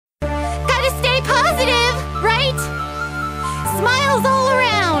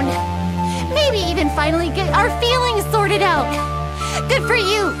finally get our feelings sorted out. Good for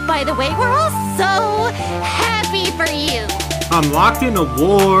you, by the way. We're all so happy for you. I'm locked in a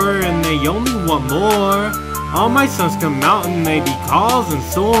war and they only want more. All my sons come out and they be causing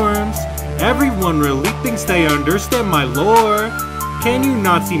storms. Everyone really thinks they understand my lore. Can you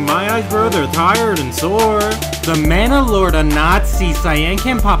not see my eyes, bro? They're tired and sore. The mana lord a Nazi, Cyan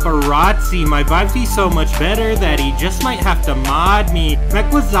Can Paparazzi. My vibes be so much better that he just might have to mod me.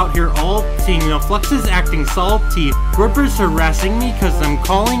 Mech was out here ulting, now Flux is acting salty. Grippers harassing me cause I'm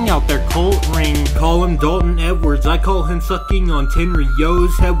calling out their cult ring. Call him Dalton Edwards, I call him sucking on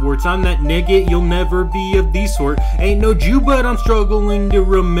Tenryo's headwards. I'm that nigga, you'll never be of the sort. Ain't no Jew but I'm struggling to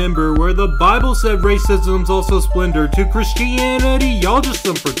remember where the Bible said racism's also splendor. To Christianity, y'all just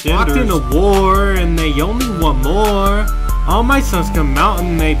some pretenders. Locked in a war and they only want more. All my sons come out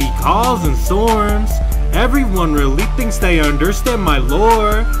and they be causing storms. Everyone really thinks they understand my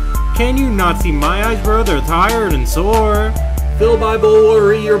lore. Can you not see my eyes, bro? They're tired and sore. Phil Bible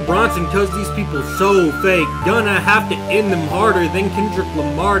Warrior Bronson, cause these people so fake. Gonna have to end them harder than Kendrick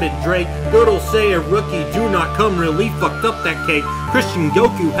Lamar to Drake. God'll say a rookie, do not come, really fucked up that cake. Christian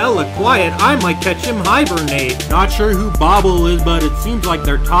Goku hella quiet, I might catch him hibernate. Not sure who Bobble is, but it seems like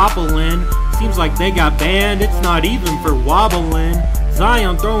they're toppling. Seems like they got banned, it's not even for wobbling.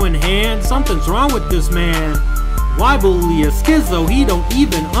 Zion throwing hands, something's wrong with this man. Why bully a schizo, he don't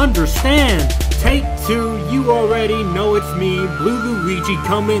even understand. Take two, you already know it's me. Blue Luigi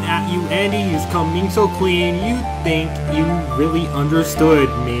coming at you and he's coming so clean. You think you really understood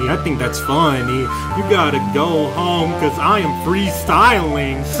me. I think that's funny. You gotta go home cause I am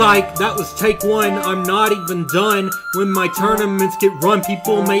freestyling. Psych, that was take one, I'm not even done. When my tournaments get run,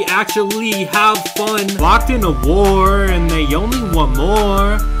 people may actually have fun. Locked in a war and they only want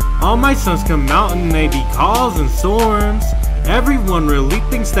more. All my sons come out and they be causing storms. Everyone really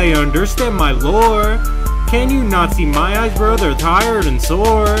thinks they understand my lore. Can you not see my eyes, bro? They're tired and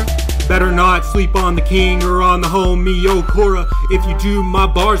sore. Better not sleep on the king or on the homie Okora. If you do, my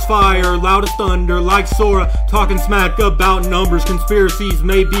bars fire loud as thunder like Sora. Talking smack about numbers, conspiracies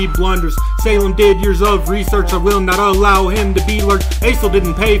may be blunders. Salem did years of research, I will not allow him to be lurked. Acel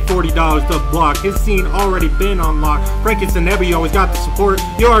didn't pay $40 to block, his scene already been unlocked. Frankus and Ebby always got the support.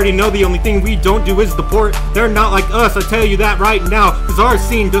 You already know the only thing we don't do is the port. They're not like us, I tell you that right now, cause our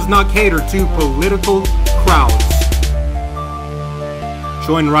scene does not cater to political crowds.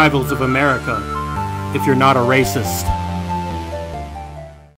 Join Rivals of America if you're not a racist.